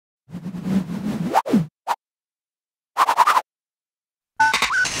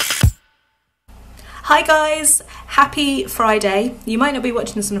Hi guys, happy Friday. You might not be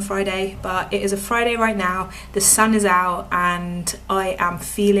watching this on a Friday, but it is a Friday right now. The sun is out and I am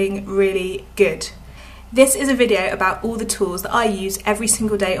feeling really good. This is a video about all the tools that I use every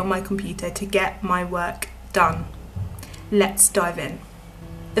single day on my computer to get my work done. Let's dive in.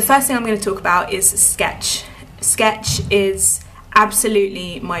 The first thing I'm going to talk about is Sketch. Sketch is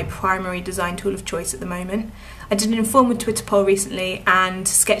absolutely my primary design tool of choice at the moment. I did an informal Twitter poll recently and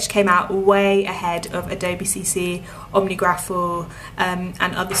Sketch came out way ahead of Adobe CC, OmniGraffle and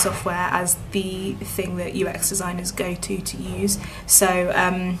other software as the thing that UX designers go to use. So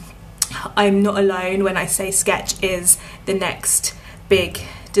I'm not alone when I say Sketch is the next big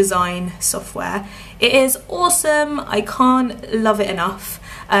design software. It is awesome, I can't love it enough.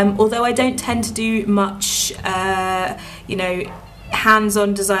 Although I don't tend to do much,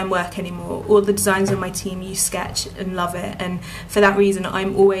 hands-on design work anymore. All the designers on my team use Sketch and love it, and for that reason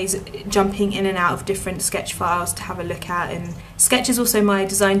I'm always jumping in and out of different Sketch files to have a look at. And Sketch is also my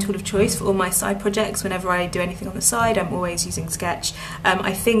design tool of choice for all my side projects. Whenever I do anything on the side, I'm always using Sketch.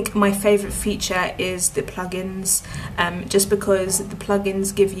 I think my favourite feature is the plugins, just because the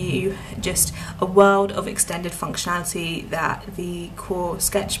plugins give you just a world of extended functionality that the core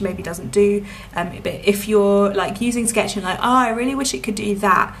Sketch maybe doesn't do. But if you're like using Sketch and like, oh, I really wish it could do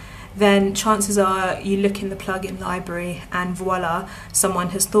that, then chances are you look in the plugin library and voila, someone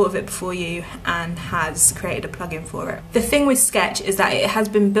has thought of it before you and has created a plugin for it. The thing with Sketch is that it has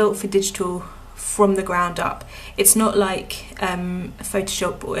been built for digital from the ground up. It's not like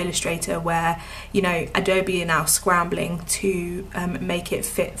Photoshop or Illustrator where, you know, Adobe are now scrambling to make it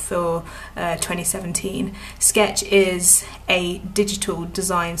fit for 2017. Sketch is a digital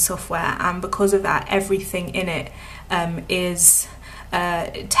design software, and because of that, everything in it is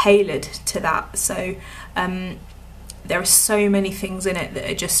tailored to that. So there are so many things in it that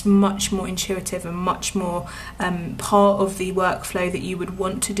are just much more intuitive and much more part of the workflow that you would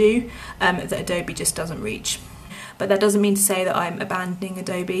want to do that Adobe just doesn't reach. But that doesn't mean to say that I'm abandoning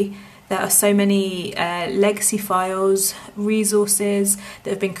Adobe. There are so many legacy files, resources that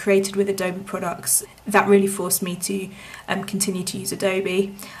have been created with Adobe products that really forced me to continue to use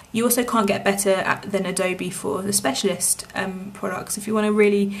Adobe. You also can't get better than Adobe for the specialist products. If you want to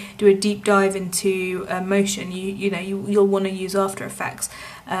really do a deep dive into motion, you'll want to use After Effects,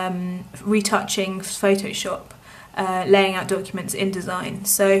 retouching Photoshop, laying out documents, InDesign.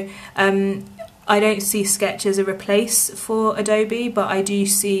 So I don't see Sketch as a replace for Adobe, but I do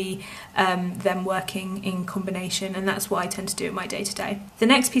see them working in combination, and that's what I tend to do in my day-to-day. The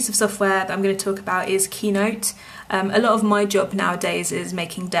next piece of software that I'm going to talk about is Keynote. A lot of my job nowadays is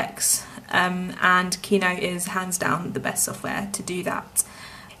making decks, and Keynote is hands down the best software to do that.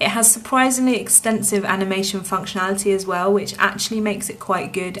 It has surprisingly extensive animation functionality as well, which actually makes it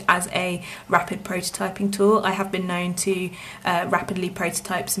quite good as a rapid prototyping tool. I have been known to rapidly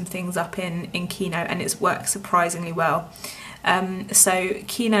prototype some things up in Keynote, and it's worked surprisingly well. So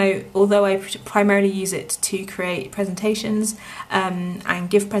Keynote, although I primarily use it to create presentations and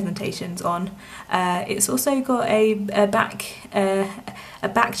give presentations on, it's also got a back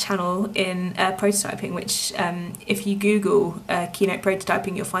channel in prototyping, which if you Google Keynote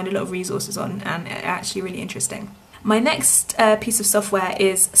prototyping, you'll find a lot of resources on, and actually really interesting. My next piece of software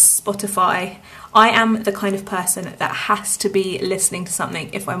is Spotify. I am the kind of person that has to be listening to something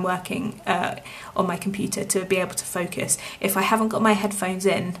if I'm working on my computer to be able to focus. If I haven't got my headphones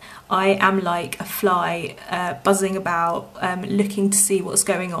in, I am like a fly buzzing about, looking to see what's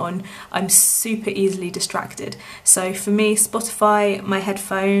going on. I'm super easily distracted. So for me, Spotify, my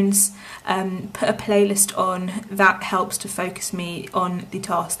headphones, put a playlist on, that helps to focus me on the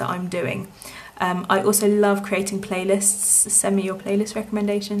task that I'm doing. I also love creating playlists. Send me your playlist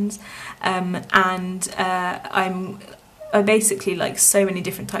recommendations, and I basically like so many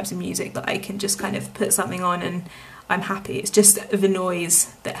different types of music that I can just kind of put something on and I'm happy. It's just the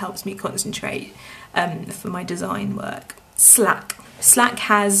noise that helps me concentrate for my design work. Slack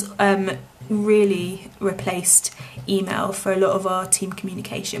has really replaced email for a lot of our team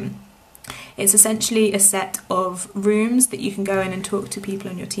communication. It's essentially a set of rooms that you can go in and talk to people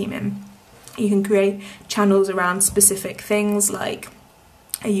on your team in. You can create channels around specific things like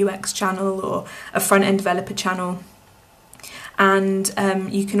a UX channel or a front-end developer channel, and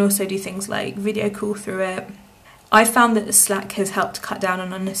you can also do things like video call through it. I found that Slack has helped cut down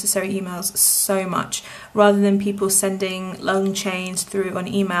on unnecessary emails so much. Rather than people sending long chains through on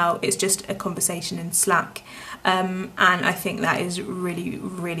email, it's just a conversation in Slack. And I think that is really,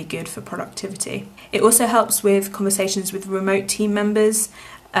 really good for productivity. It also helps with conversations with remote team members.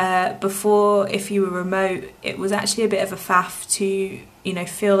 Before, if you were remote, it was actually a bit of a faff to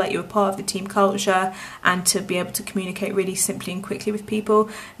feel like you were part of the team culture and to be able to communicate really simply and quickly with people.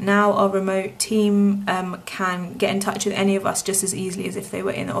 Now our remote team can get in touch with any of us just as easily as if they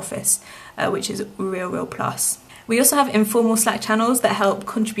were in the office, which is a real plus. We also have informal Slack channels that help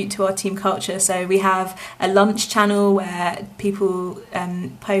contribute to our team culture. So we have a lunch channel where people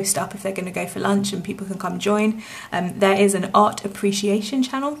post up if they're going to go for lunch and people can come join. There is an art appreciation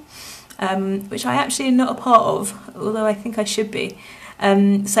channel, which I actually am not a part of, although I think I should be.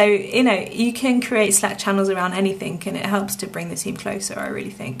 So, you can create Slack channels around anything, and it helps to bring the team closer, I really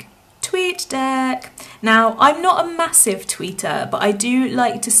think. TweetDeck. Now, I'm not a massive tweeter, but I do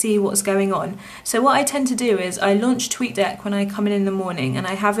like to see what's going on. So what I tend to do is I launch TweetDeck when I come in the morning, and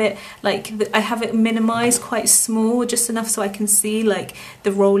I have it minimized quite small, just enough so I can see like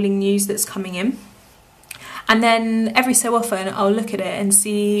the rolling news that's coming in. And then every so often I'll look at it and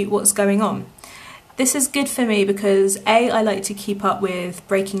see what's going on. This is good for me because I like to keep up with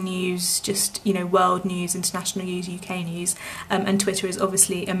breaking news, just world news, international news, UK news, and Twitter is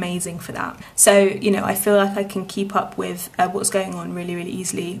obviously amazing for that. So I feel like I can keep up with what's going on really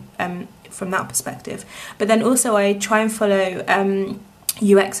easily from that perspective. But then also I try and follow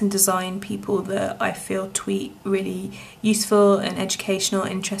UX and design people that I feel tweet really useful and educational,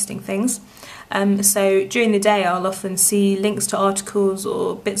 interesting things. So during the day I'll often see links to articles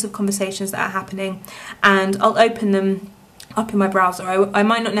or bits of conversations that are happening, and I'll open them up in my browser. I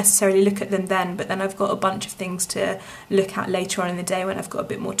might not necessarily look at them then, but then I've got a bunch of things to look at later on in the day when I've got a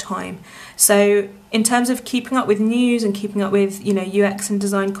bit more time. So in terms of keeping up with news and keeping up with UX and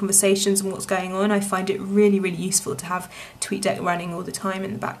design conversations and what's going on, I find it really useful to have TweetDeck running all the time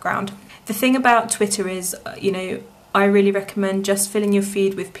in the background. The thing about Twitter is I really recommend just filling your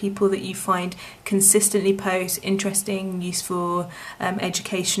feed with people that you find consistently post interesting, useful,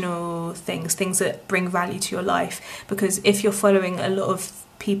 educational things that bring value to your life. Because if you're following a lot of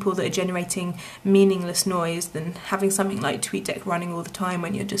people that are generating meaningless noise, then having something like TweetDeck running all the time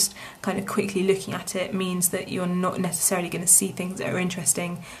when you're just kind of quickly looking at it means that you're not necessarily going to see things that are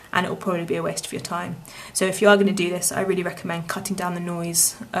interesting, and it will probably be a waste of your time. So if you are going to do this, I really recommend cutting down the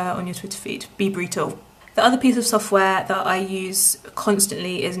noise on your Twitter feed. Be brutal. The other piece of software that I use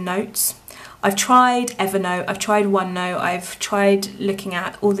constantly is Notes. I've tried Evernote, I've tried OneNote, I've tried looking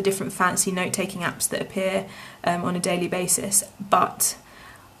at all the different fancy note-taking apps that appear on a daily basis, but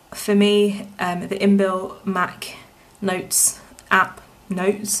for me, the inbuilt Mac Notes app,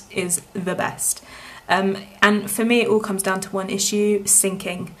 Notes, is the best. And for me, it all comes down to one issue: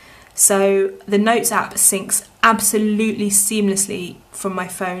 syncing. So the Notes app syncs absolutely seamlessly from my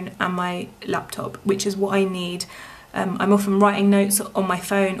phone and my laptop, which is what I need. I'm often writing notes on my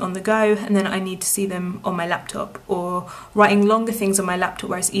phone on the go, and then I need to see them on my laptop, or writing longer things on my laptop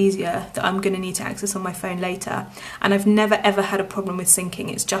where it's easier that I'm going to need to access on my phone later. And I've never ever had a problem with syncing.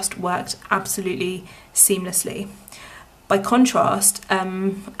 It's just worked absolutely seamlessly. By contrast,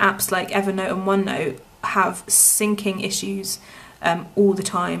 apps like Evernote and OneNote have syncing issues all the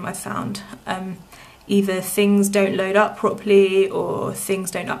time, I've found. Either things don't load up properly or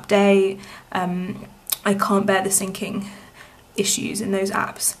things don't update. I can't bear the syncing issues in those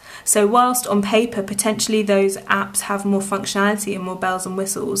apps. So whilst on paper potentially those apps have more functionality and more bells and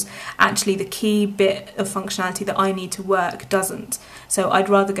whistles, actually the key bit of functionality that I need to work doesn't. So I'd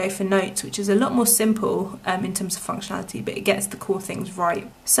rather go for Notes, which is a lot more simple in terms of functionality, but it gets the core things right.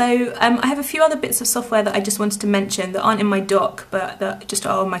 So I have a few other bits of software that I just wanted to mention that aren't in my dock, but that just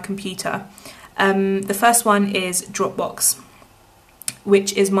are on my computer. The first one is Dropbox,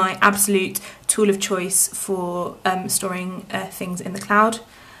 which is my absolute tool of choice for storing things in the cloud.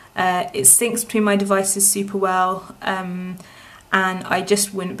 It syncs between my devices super well, and I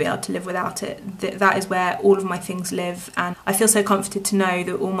just wouldn't be able to live without it. That is where all of my things live, and I feel so comforted to know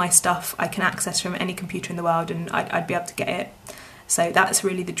that all my stuff I can access from any computer in the world, and I'd be able to get it. So that's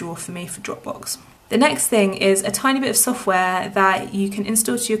really the draw for me for Dropbox. The next thing is a tiny bit of software that you can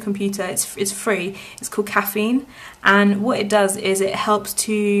install to your computer. It's free. It's called Caffeine, and what it does is it helps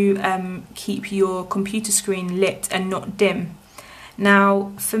to keep your computer screen lit and not dim.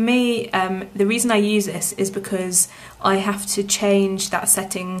 Now, for me, the reason I use this is because I have to change that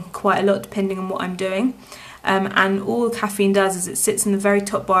setting quite a lot depending on what I'm doing. And all Caffeine does is it sits in the very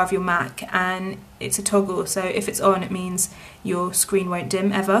top bar of your Mac, and it's a toggle. So if it's on, it means your screen won't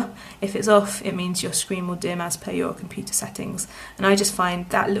dim ever. If it's off, it means your screen will dim as per your computer settings. And I just find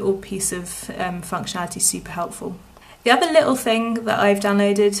that little piece of functionality super helpful. The other little thing that I've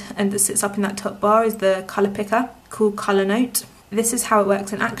downloaded and that sits up in that top bar is the colour picker called Colour Note. This is how it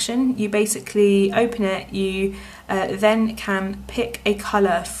works in action. You basically open it, you then can pick a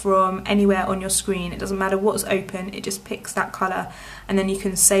colour from anywhere on your screen. It doesn't matter what's open, it just picks that colour, and then you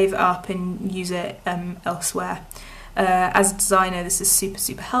can save it up and use it elsewhere. As a designer, this is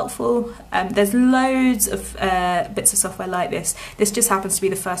super helpful. There's loads of bits of software like this. This just happens to be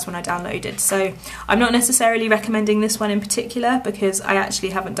the first one I downloaded, so I'm not necessarily recommending this one in particular because I actually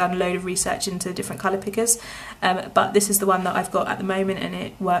haven't done a load of research into different colour pickers, but this is the one that I've got at the moment and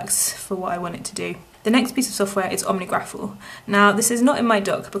it works for what I want it to do. The next piece of software is OmniGraffle. Now this is not in my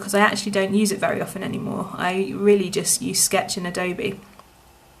dock because I actually don't use it very often anymore. I really just use Sketch and Adobe.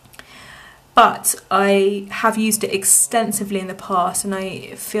 But I have used it extensively in the past and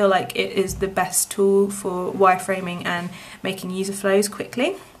I feel like it is the best tool for wireframing and making user flows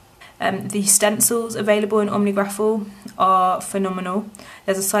quickly. The stencils available in OmniGraffle are phenomenal.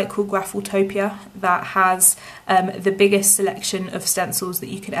 There's a site called Graffletopia that has the biggest selection of stencils that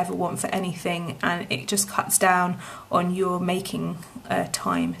you could ever want for anything, and it just cuts down on your making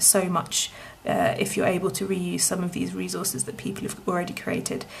time so much if you're able to reuse some of these resources that people have already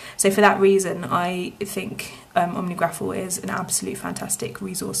created. So for that reason, I think OmniGraffle is an absolute fantastic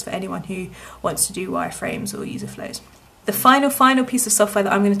resource for anyone who wants to do wireframes or user flows. The final piece of software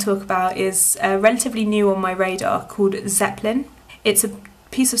that I'm going to talk about is relatively new on my radar, called Zeplin. It's a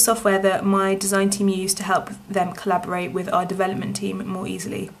piece of software that my design team use to help them collaborate with our development team more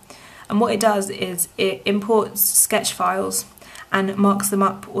easily. And what it does is it imports sketch files and marks them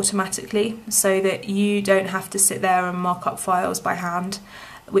up automatically so that you don't have to sit there and mark up files by hand,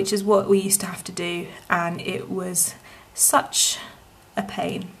 which is what we used to have to do, and it was such a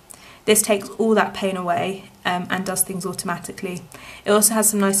pain. This takes all that pain away and does things automatically. It also has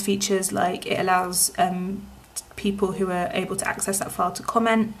some nice features, like it allows people who are able to access that file to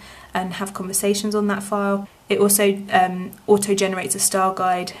comment and have conversations on that file. It also auto-generates a style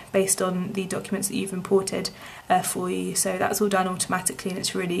guide based on the documents that you've imported for you, so that's all done automatically and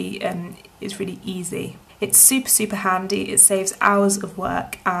it's really easy. It's super handy, it saves hours of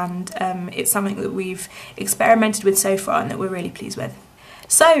work, and it's something that we've experimented with so far and that we're really pleased with.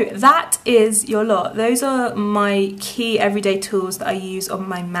 So that is your lot. Those are my key everyday tools that I use on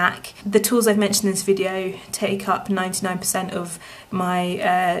my Mac. The tools I've mentioned in this video take up 99% of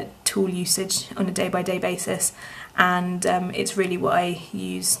my tool usage on a day-by-day basis, and it's really what I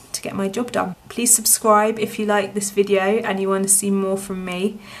use to get my job done. Please subscribe if you like this video and you want to see more from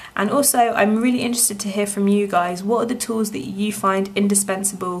me. And also, I'm really interested to hear from you guys. What are the tools that you find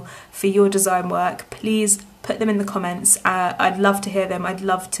indispensable for your design work? Please put them in the comments. I'd love to hear them. I'd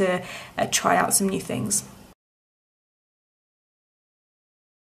love to try out some new things.